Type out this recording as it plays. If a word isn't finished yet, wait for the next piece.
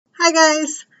Hi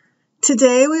guys!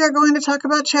 Today we are going to talk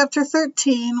about chapter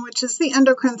 13, which is the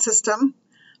endocrine system,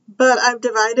 but I've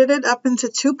divided it up into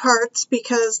two parts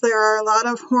because there are a lot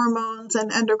of hormones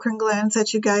and endocrine glands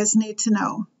that you guys need to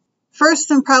know.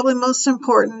 First and probably most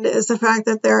important is the fact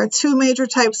that there are two major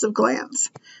types of glands,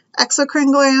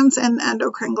 exocrine glands and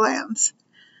endocrine glands.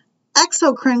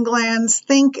 Exocrine glands,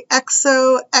 think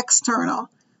external,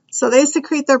 so they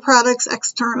secrete their products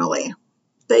externally.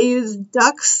 They use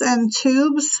ducts and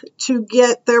tubes to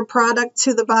get their product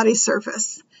to the body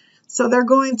surface. So they're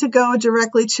going to go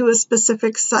directly to a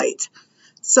specific site.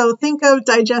 So think of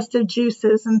digestive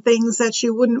juices and things that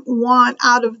you wouldn't want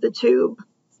out of the tube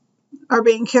are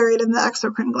being carried in the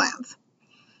exocrine glands.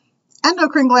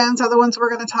 Endocrine glands are the ones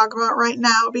we're going to talk about right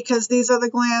now because these are the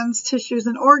glands, tissues,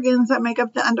 and organs that make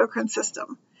up the endocrine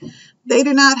system. They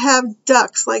do not have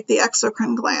ducts like the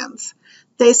exocrine glands.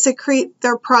 They secrete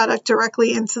their product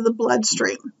directly into the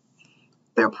bloodstream.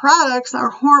 Their products are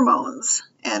hormones,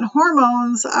 and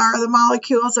hormones are the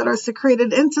molecules that are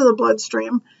secreted into the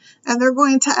bloodstream, and they're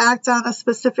going to act on a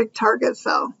specific target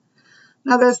cell.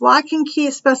 Now there's lock and key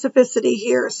specificity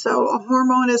here, so a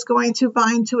hormone is going to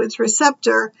bind to its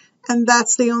receptor, and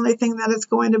that's the only thing that it's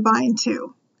going to bind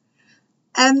to.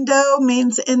 Endo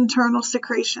means internal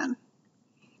secretion.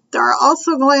 There are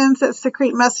also glands that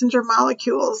secrete messenger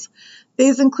molecules.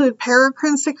 These include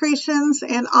paracrine secretions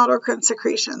and autocrine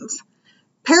secretions.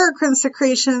 Paracrine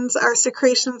secretions are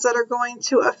secretions that are going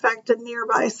to affect a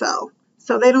nearby cell,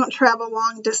 so they don't travel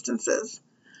long distances.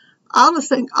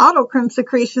 Autocrine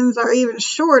secretions are even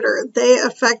shorter. They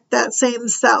affect that same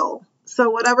cell. So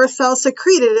whatever cell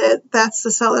secreted it, that's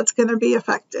the cell that's going to be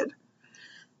affected.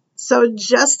 So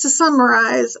just to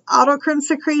summarize, autocrine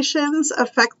secretions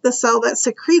affect the cell that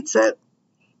secretes it.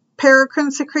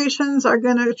 Paracrine secretions are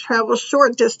going to travel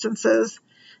short distances,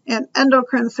 and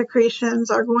endocrine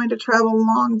secretions are going to travel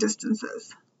long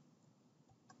distances.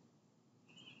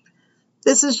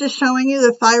 This is just showing you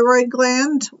the thyroid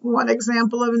gland, one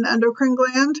example of an endocrine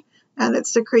gland, and it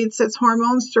secretes its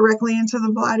hormones directly into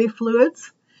the body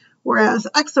fluids, whereas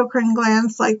exocrine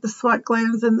glands, like the sweat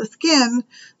glands in the skin,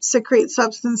 secrete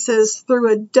substances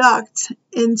through a duct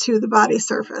into the body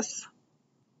surface.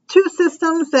 Two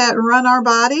systems that run our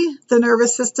body, the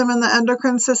nervous system and the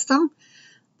endocrine system.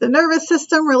 The nervous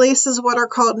system releases what are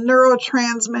called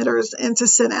neurotransmitters into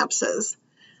synapses.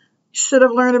 You should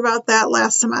have learned about that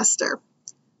last semester.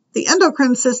 The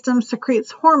endocrine system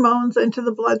secretes hormones into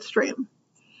the bloodstream.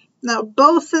 Now,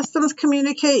 both systems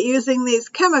communicate using these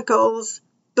chemicals,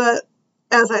 but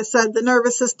as I said, the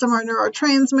nervous system are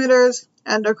neurotransmitters,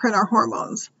 endocrine are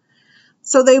hormones.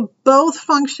 So they both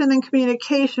function in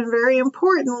communication. Very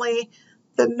importantly,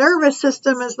 the nervous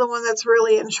system is the one that's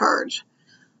really in charge.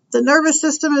 The nervous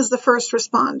system is the first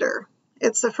responder.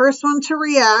 It's the first one to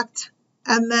react,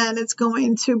 and then it's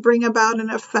going to bring about an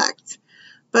effect.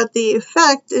 But the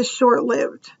effect is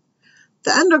short-lived.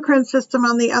 The endocrine system,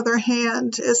 on the other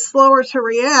hand, is slower to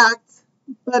react,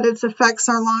 but its effects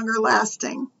are longer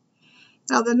lasting.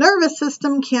 Now, the nervous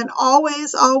system can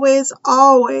always override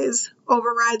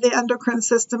the endocrine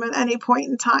system at any point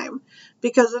in time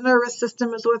because the nervous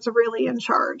system is what's really in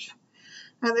charge.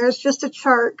 And there's just a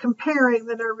chart comparing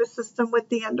the nervous system with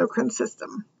the endocrine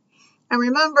system. And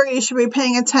remember, you should be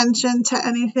paying attention to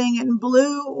anything in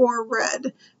blue or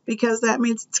red because that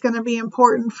means it's going to be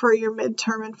important for your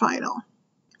midterm and final.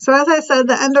 So as I said,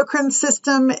 the endocrine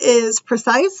system is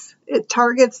precise. It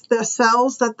targets the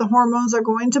cells that the hormones are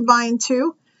going to bind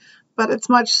to, but it's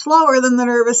much slower than the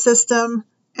nervous system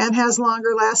and has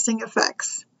longer lasting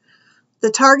effects.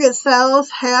 The target cells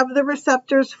have the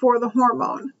receptors for the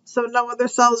hormone, so no other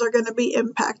cells are going to be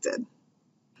impacted.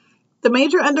 The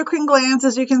major endocrine glands,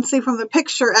 as you can see from the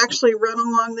picture, actually run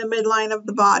along the midline of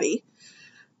the body.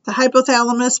 The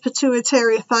hypothalamus,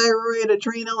 pituitary, thyroid,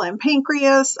 adrenal, and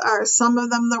pancreas are some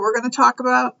of them that we're going to talk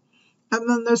about. And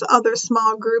then there's other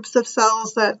small groups of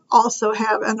cells that also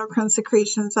have endocrine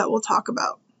secretions that we'll talk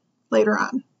about later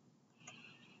on.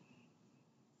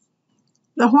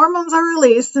 The hormones are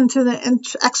released into the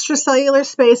extracellular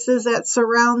spaces that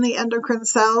surround the endocrine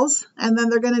cells, and then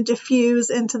they're going to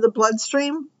diffuse into the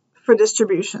bloodstream for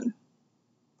distribution.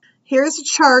 Here's a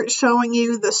chart showing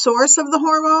you the source of the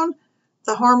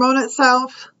hormone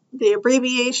itself, the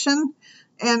abbreviation,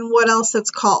 and what else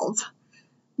it's called.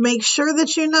 Make sure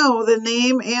that you know the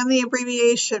name and the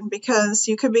abbreviation because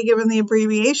you could be given the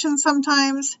abbreviation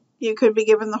sometimes, you could be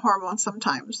given the hormone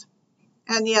sometimes.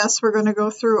 And yes, we're going to go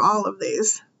through all of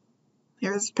these.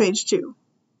 Here's page 2.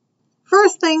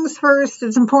 First things first,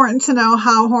 it's important to know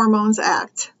how hormones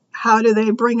act. How do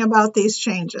they bring about these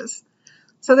changes?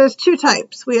 So there's two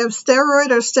types. We have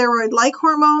steroid or steroid-like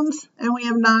hormones, and we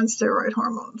have non-steroid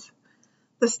hormones.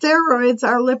 The steroids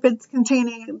are lipids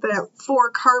containing the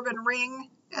 4-carbon ring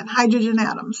and hydrogen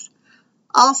atoms.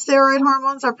 All steroid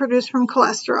hormones are produced from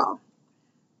cholesterol.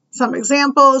 Some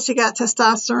examples, you got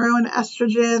testosterone,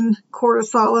 estrogen,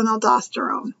 cortisol, and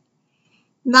aldosterone.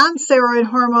 Non-steroid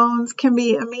hormones can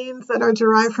be amines that are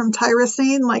derived from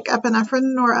tyrosine, like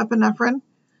epinephrine or epinephrine,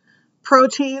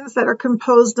 proteins that are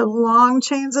composed of long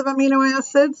chains of amino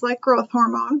acids, like growth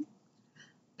hormone,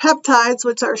 peptides,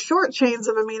 which are short chains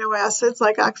of amino acids,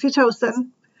 like oxytocin,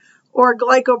 or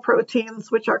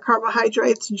glycoproteins, which are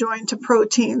carbohydrates joined to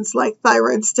proteins, like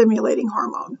thyroid-stimulating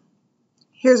hormone.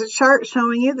 Here's a chart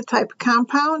showing you the type of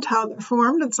compound, how they're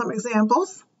formed, and some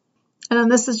examples. And then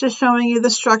this is just showing you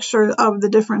the structure of the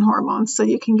different hormones, so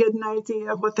you can get an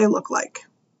idea of what they look like.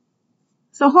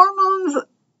 So hormones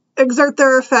exert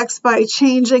their effects by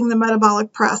changing the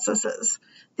metabolic processes.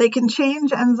 They can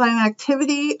change enzyme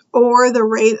activity or the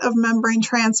rate of membrane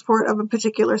transport of a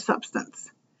particular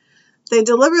substance. They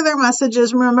deliver their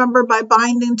messages, remember, by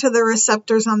binding to the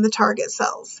receptors on the target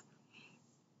cells.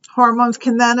 Hormones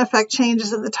can then affect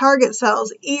changes in the target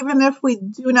cells, even if we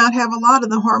do not have a lot of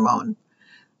the hormone.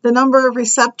 The number of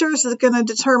receptors is going to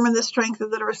determine the strength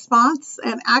of the response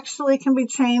and actually can be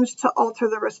changed to alter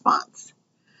the response.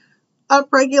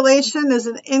 Upregulation is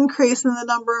an increase in the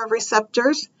number of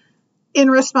receptors in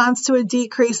response to a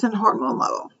decrease in hormone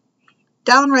level.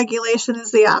 Downregulation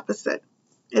is the opposite.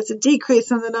 It's a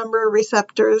decrease in the number of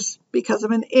receptors because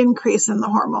of an increase in the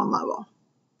hormone level.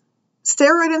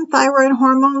 Steroid and thyroid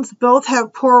hormones both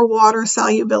have poor water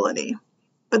solubility,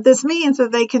 but this means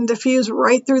that they can diffuse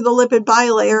right through the lipid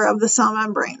bilayer of the cell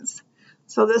membranes.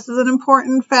 So this is an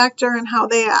important factor in how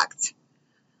they act.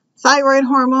 Thyroid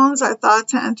hormones are thought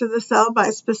to enter the cell by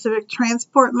specific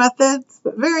transport methods,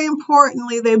 but very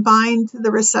importantly, they bind to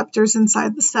the receptors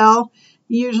inside the cell,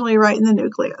 usually right in the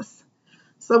nucleus.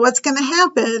 So what's going to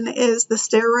happen is the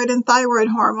steroid and thyroid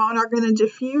hormone are going to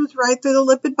diffuse right through the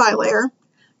lipid bilayer,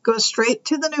 go straight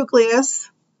to the nucleus,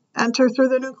 enter through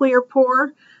the nuclear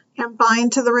pore, and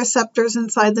bind to the receptors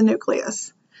inside the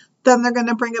nucleus. Then they're going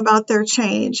to bring about their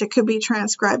change. It could be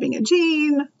transcribing a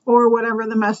gene or whatever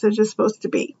the message is supposed to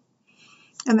be.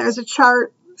 And there's a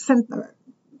chart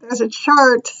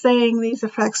saying these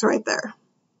effects right there.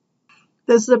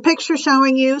 This is a picture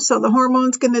showing you, so the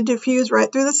hormone's going to diffuse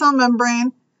right through the cell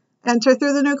membrane, enter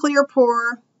through the nuclear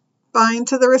pore, bind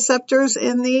to the receptors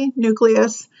in the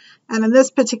nucleus, and in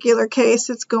this particular case,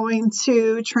 it's going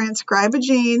to transcribe a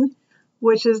gene,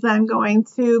 which is then going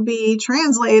to be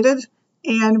translated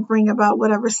and bring about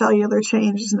whatever cellular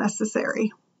change is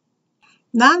necessary.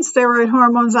 Non-steroid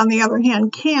hormones, on the other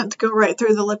hand, can't go right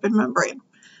through the lipid membrane.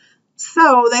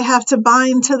 So they have to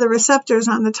bind to the receptors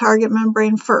on the target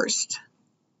membrane first.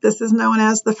 This is known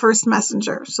as the first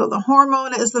messenger. So the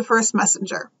hormone is the first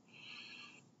messenger.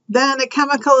 Then a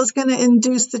chemical is going to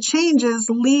induce the changes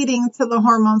leading to the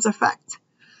hormone's effect.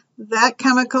 That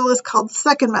chemical is called the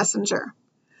second messenger.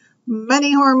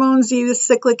 Many hormones use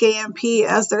cyclic AMP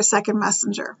as their second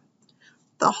messenger.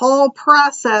 The whole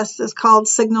process is called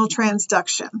signal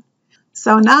transduction.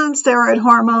 So non-steroid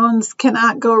hormones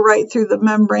cannot go right through the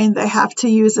membrane. They have to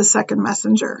use a second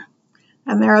messenger.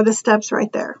 And there are the steps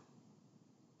right there.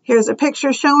 Here's a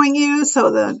picture showing you.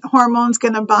 So the hormone's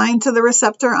going to bind to the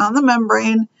receptor on the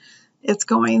membrane. It's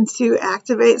going to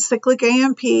activate cyclic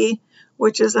AMP,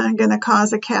 which is then going to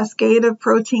cause a cascade of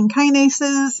protein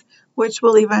kinases, which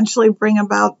will eventually bring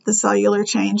about the cellular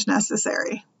change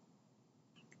necessary.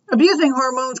 Abusing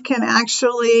hormones can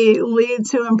actually lead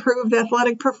to improved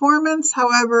athletic performance.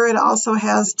 However, it also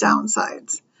has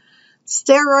downsides.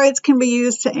 Steroids can be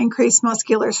used to increase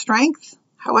muscular strength.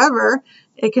 However,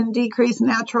 it can decrease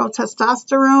natural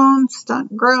testosterone,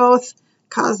 stunt growth,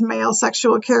 cause male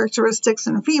sexual characteristics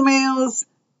in females,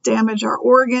 damage our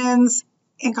organs,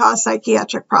 and cause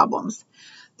psychiatric problems.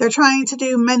 They're trying to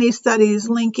do many studies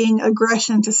linking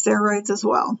aggression to steroids as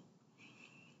well.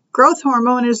 Growth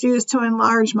hormone is used to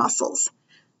enlarge muscles.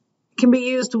 It can be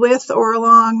used with or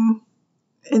along,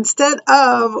 instead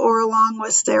of or along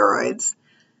with steroids.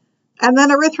 And then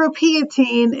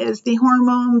erythropoietin is the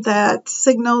hormone that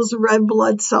signals red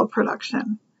blood cell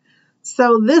production.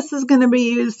 So this is going to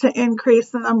be used to increase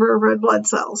the number of red blood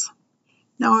cells.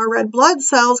 Now our red blood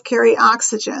cells carry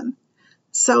oxygen.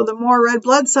 So the more red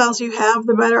blood cells you have,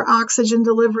 the better oxygen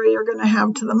delivery you're going to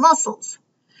have to the muscles.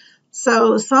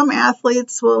 So some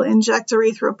athletes will inject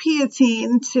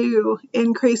erythropoietin to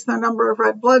increase their number of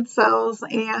red blood cells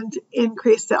and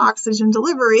increase the oxygen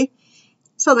delivery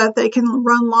so that they can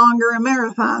run longer in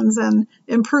marathons and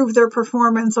improve their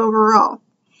performance overall.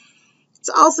 It's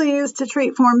also used to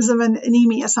treat forms of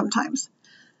anemia sometimes.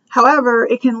 However,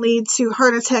 it can lead to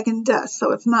heart attack and death,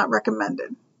 so it's not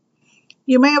recommended.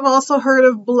 You may have also heard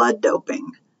of blood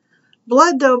doping.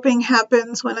 Blood doping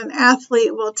happens when an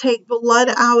athlete will take blood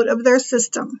out of their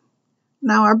system.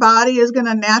 Now, our body is going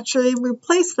to naturally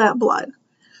replace that blood,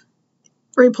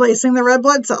 replacing the red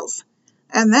blood cells.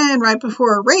 And then right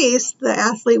before a race, the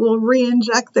athlete will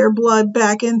re-inject their blood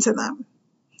back into them.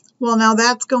 Well, now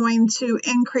that's going to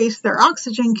increase their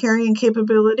oxygen carrying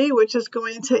capability, which is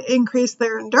going to increase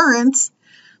their endurance,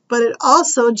 but it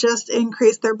also just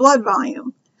increased their blood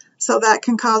volume. So that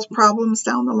can cause problems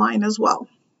down the line as well.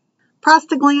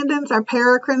 Prostaglandins are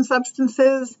paracrine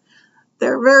substances.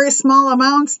 They're very small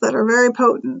amounts that are very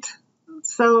potent.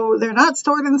 So they're not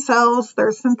stored in cells,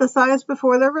 they're synthesized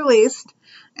before they're released,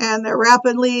 and they're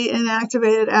rapidly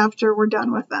inactivated after we're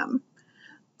done with them.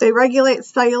 They regulate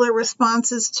cellular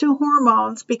responses to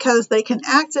hormones because they can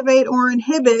activate or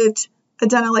inhibit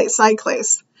adenylate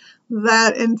cyclase.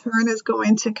 That in turn is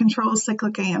going to control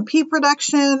cyclic AMP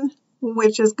production,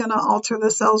 which is going to alter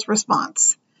the cell's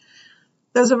response.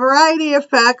 There's a variety of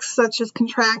effects such as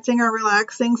contracting or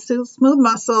relaxing smooth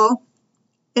muscle,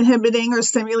 inhibiting or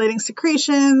stimulating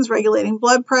secretions, regulating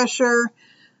blood pressure.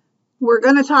 We're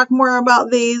going to talk more about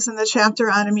these in the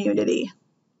chapter on immunity.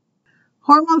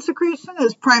 Hormone secretion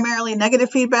is primarily negative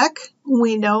feedback.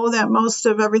 We know that most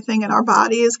of everything in our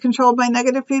body is controlled by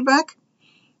negative feedback.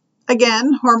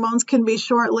 Again, hormones can be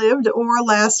short-lived or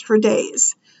last for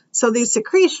days. So these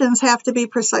secretions have to be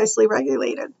precisely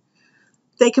regulated.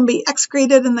 They can be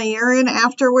excreted in the urine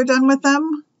after we're done with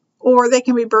them, or they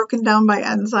can be broken down by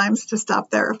enzymes to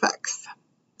stop their effects.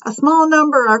 A small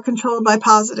number are controlled by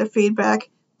positive feedback.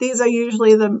 These are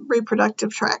usually the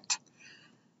reproductive tract.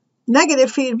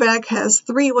 Negative feedback has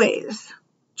 3 ways: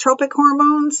 tropic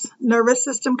hormones, nervous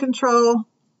system control,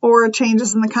 or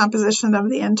changes in the composition of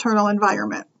the internal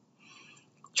environment.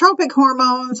 Tropic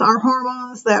hormones are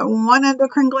hormones that one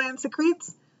endocrine gland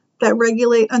secretes that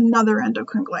regulate another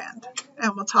endocrine gland,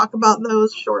 and we'll talk about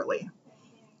those shortly.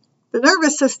 The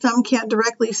nervous system can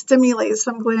directly stimulate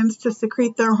some glands to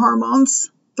secrete their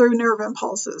hormones through nerve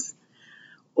impulses,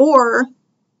 or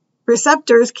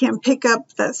receptors can pick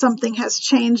up that something has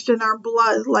changed in our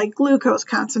blood, like glucose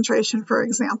concentration, for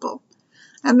example,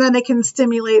 and then it can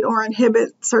stimulate or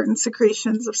inhibit certain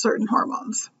secretions of certain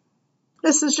hormones.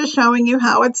 This is just showing you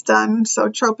how it's done. So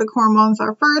tropic hormones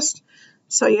are first.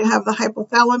 So you have the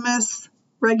hypothalamus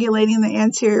regulating the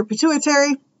anterior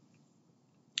pituitary,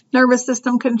 nervous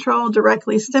system control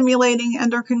directly stimulating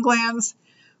endocrine glands,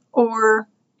 or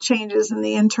changes in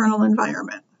the internal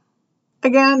environment.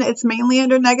 Again, it's mainly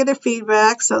under negative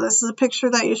feedback, so this is a picture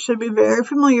that you should be very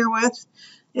familiar with.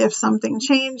 If something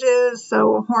changes,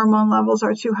 so hormone levels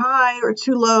are too high or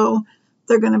too low,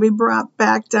 they're going to be brought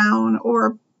back down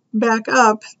or back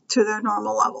up to their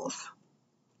normal levels.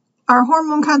 Our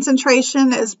hormone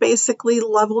concentration is basically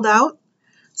leveled out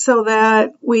so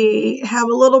that we have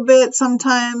a little bit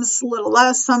sometimes, a little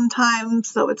less sometimes,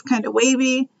 so it's kind of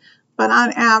wavy, but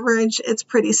on average, it's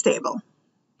pretty stable.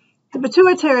 The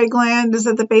pituitary gland is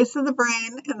at the base of the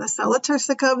brain in the sella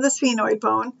turcica of the sphenoid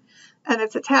bone, and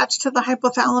it's attached to the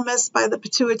hypothalamus by the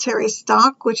pituitary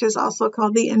stalk, which is also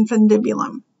called the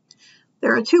infundibulum.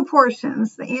 There are 2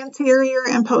 portions, the anterior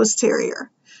and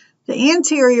posterior. The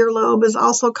anterior lobe is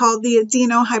also called the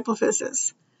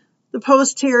adenohypophysis. The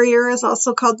posterior is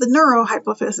also called the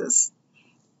neurohypophysis.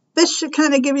 This should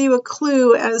kind of give you a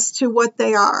clue as to what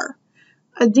they are.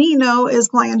 Adeno is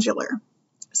glandular.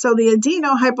 So the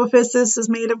adenohypophysis is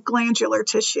made of glandular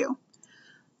tissue.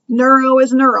 Neuro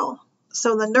is neural.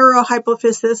 So the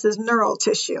neurohypophysis is neural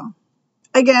tissue.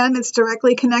 Again, it's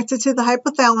directly connected to the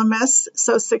hypothalamus,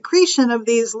 so secretion of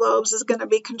these lobes is going to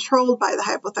be controlled by the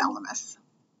hypothalamus.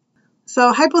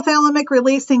 So hypothalamic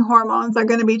releasing hormones are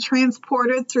going to be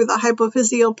transported through the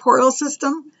hypophyseal portal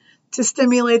system to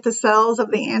stimulate the cells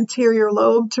of the anterior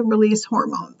lobe to release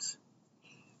hormones.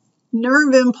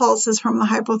 Nerve impulses from the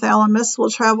hypothalamus will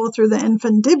travel through the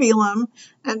infundibulum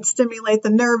and stimulate the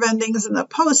nerve endings in the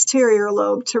posterior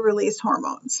lobe to release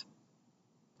hormones.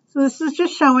 So this is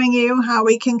just showing you how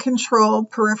we can control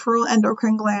peripheral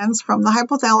endocrine glands from the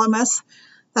hypothalamus.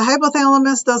 The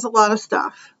hypothalamus does a lot of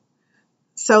stuff.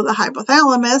 So the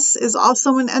hypothalamus is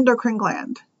also an endocrine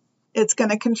gland. It's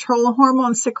going to control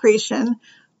hormone secretion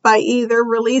by either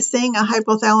releasing a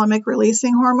hypothalamic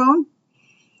releasing hormone.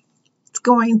 It's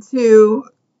going to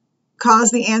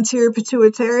cause the anterior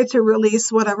pituitary to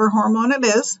release whatever hormone it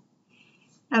is.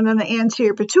 And then the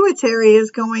anterior pituitary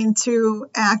is going to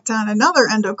act on another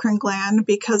endocrine gland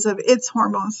because of its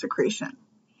hormone secretion.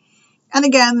 And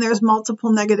again, there's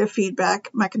multiple negative feedback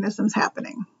mechanisms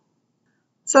happening.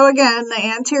 So again, the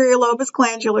anterior lobe is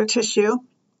glandular tissue.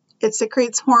 It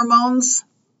secretes hormones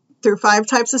through 5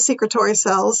 types of secretory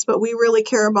cells, but we really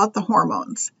care about the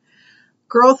hormones.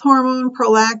 Growth hormone,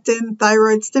 prolactin,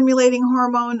 thyroid stimulating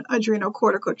hormone,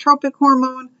 adrenocorticotropic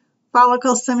hormone,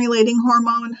 follicle stimulating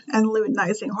hormone, and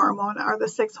luteinizing hormone are the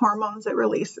 6 hormones it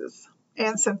releases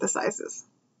and synthesizes.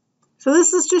 So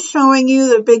this is just showing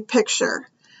you the big picture.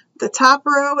 The top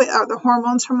row are the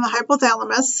hormones from the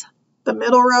hypothalamus, the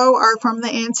middle row are from the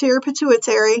anterior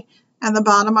pituitary, and the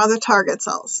bottom are the target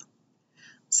cells.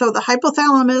 So the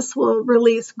hypothalamus will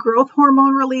release growth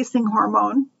hormone releasing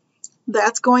hormone.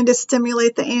 That's going to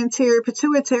stimulate the anterior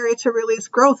pituitary to release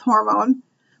growth hormone,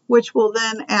 which will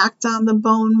then act on the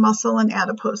bone, muscle, and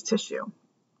adipose tissue.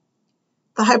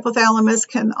 The hypothalamus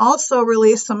can also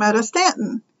release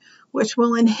somatostatin, which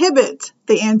will inhibit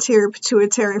the anterior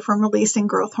pituitary from releasing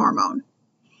growth hormone.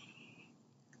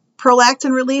 Prolactin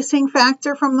releasing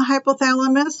factor from the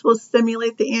hypothalamus will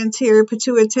stimulate the anterior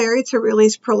pituitary to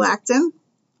release prolactin,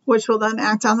 which will then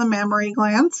act on the mammary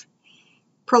glands.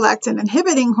 Prolactin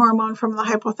inhibiting hormone from the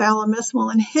hypothalamus will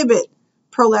inhibit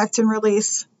prolactin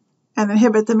release and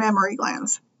inhibit the mammary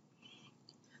glands.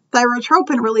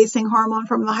 Thyrotropin releasing hormone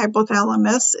from the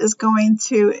hypothalamus is going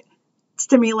to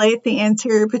stimulate the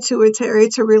anterior pituitary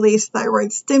to release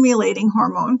thyroid stimulating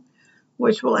hormone,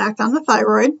 which will act on the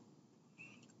thyroid.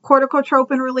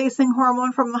 Corticotropin releasing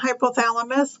hormone from the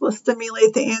hypothalamus will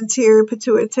stimulate the anterior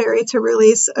pituitary to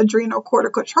release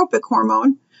adrenocorticotropic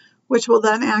hormone, which will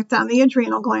then act on the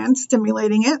adrenal gland,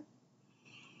 stimulating it.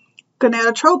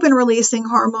 Gonadotropin releasing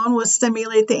hormone will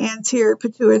stimulate the anterior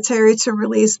pituitary to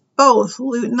release both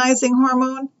luteinizing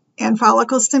hormone and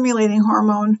follicle stimulating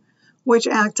hormone, which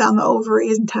act on the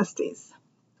ovaries and testes.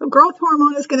 So growth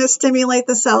hormone is going to stimulate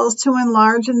the cells to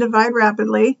enlarge and divide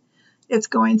rapidly. It's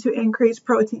going to increase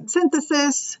protein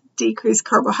synthesis, decrease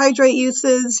carbohydrate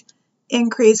usage,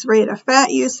 increase rate of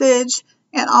fat usage,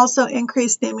 and also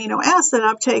increase the amino acid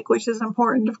uptake, which is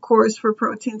important, of course, for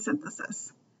protein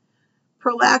synthesis.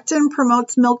 Prolactin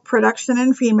promotes milk production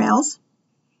in females.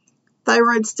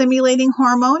 Thyroid stimulating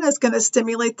hormone is going to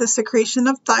stimulate the secretion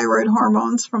of thyroid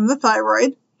hormones from the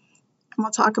thyroid. And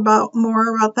we'll talk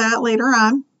more about that later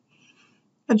on.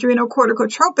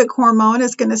 Adrenocorticotropic hormone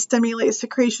is going to stimulate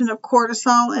secretion of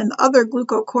cortisol and other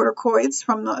glucocorticoids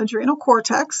from the adrenal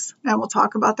cortex, and we'll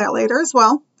talk about that later as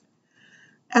well.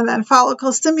 And then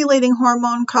follicle stimulating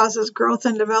hormone causes growth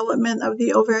and development of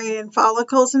the ovarian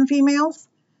follicles in females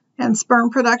and sperm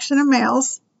production in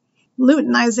males.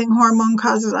 Luteinizing hormone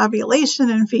causes ovulation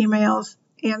in females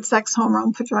and sex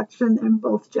hormone production in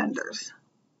both genders.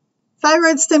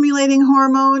 Thyroid stimulating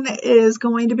hormone is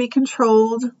going to be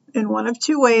controlled in one of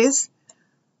 2 ways.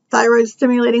 Thyroid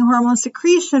stimulating hormone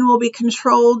secretion will be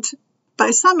controlled by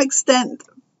some extent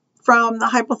from the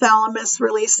hypothalamus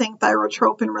releasing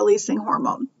thyrotropin releasing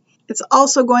hormone. It's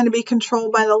also going to be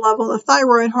controlled by the level of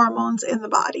thyroid hormones in the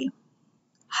body.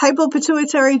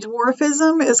 Hypopituitary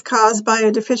dwarfism is caused by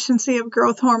a deficiency of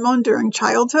growth hormone during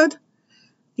childhood.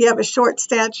 You have a short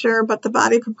stature, but the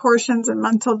body proportions and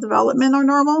mental development are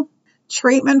normal.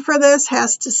 Treatment for this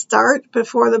has to start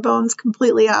before the bones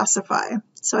completely ossify.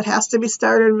 So it has to be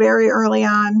started very early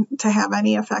on to have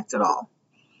any effect at all.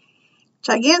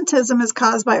 Gigantism is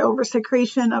caused by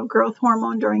oversecretion of growth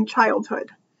hormone during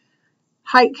childhood.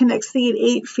 Height can exceed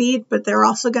 8 feet, but they're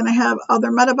also going to have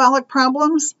other metabolic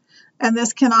problems, and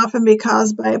this can often be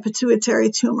caused by a pituitary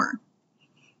tumor.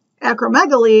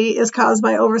 Acromegaly is caused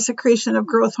by oversecretion of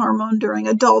growth hormone during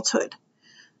adulthood.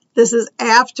 This is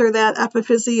after that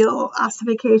epiphyseal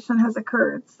ossification has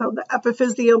occurred. So the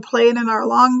epiphyseal plate in our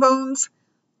long bones,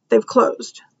 they've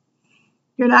closed.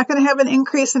 You're not going to have an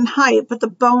increase in height, but the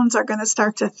bones are going to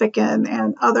start to thicken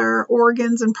and other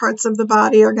organs and parts of the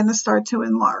body are going to start to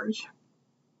enlarge.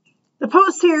 The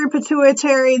posterior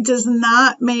pituitary does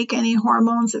not make any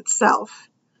hormones itself.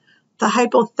 The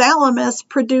hypothalamus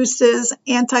produces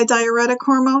antidiuretic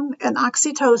hormone and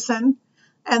oxytocin,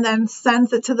 and then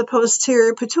sends it to the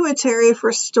posterior pituitary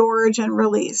for storage and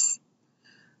release.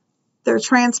 They're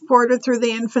transported through the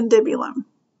infundibulum.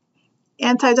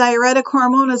 Antidiuretic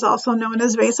hormone is also known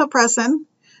as vasopressin.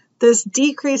 This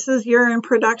decreases urine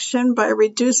production by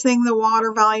reducing the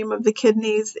water volume of the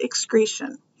kidneys'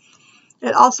 excretion.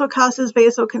 It also causes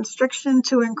vasoconstriction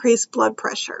to increase blood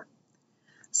pressure.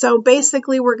 So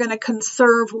basically, we're going to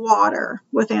conserve water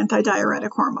with antidiuretic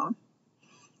hormone.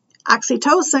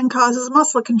 Oxytocin causes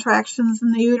muscle contractions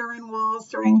in the uterine walls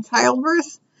during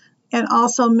childbirth and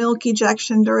also milk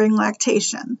ejection during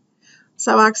lactation.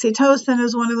 So oxytocin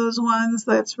is one of those ones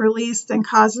that's released and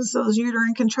causes those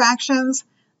uterine contractions.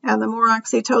 And the more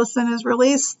oxytocin is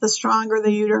released, the stronger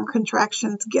the uterine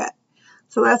contractions get.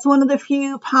 So that's one of the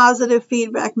few positive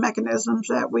feedback mechanisms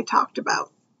that we talked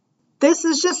about. This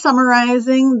is just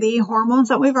summarizing the hormones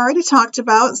that we've already talked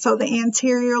about, so the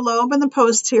anterior lobe and the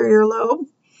posterior lobe.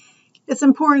 It's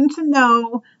important to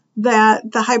know that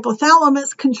the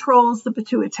hypothalamus controls the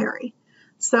pituitary.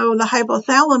 So the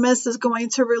hypothalamus is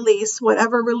going to release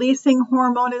whatever releasing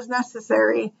hormone is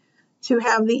necessary to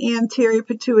have the anterior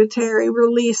pituitary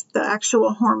release the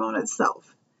actual hormone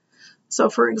itself. So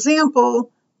for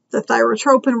example, the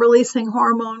thyrotropin releasing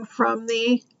hormone from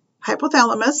the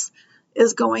hypothalamus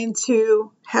is going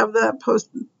to have the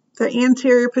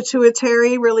anterior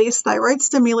pituitary release thyroid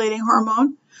stimulating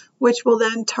hormone, which will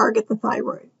then target the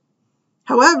thyroid.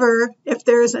 However, if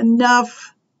there's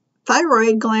enough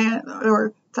thyroid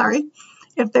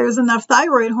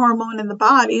hormone in the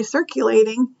body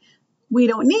circulating, we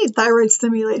don't need thyroid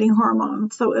stimulating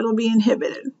hormone, so it'll be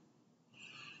inhibited.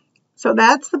 So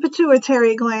that's the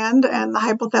pituitary gland and the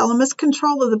hypothalamus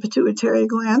control of the pituitary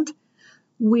gland.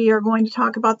 We are going to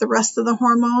talk about the rest of the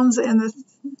hormones and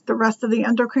the rest of the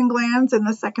endocrine glands in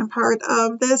the second part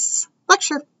of this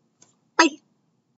lecture.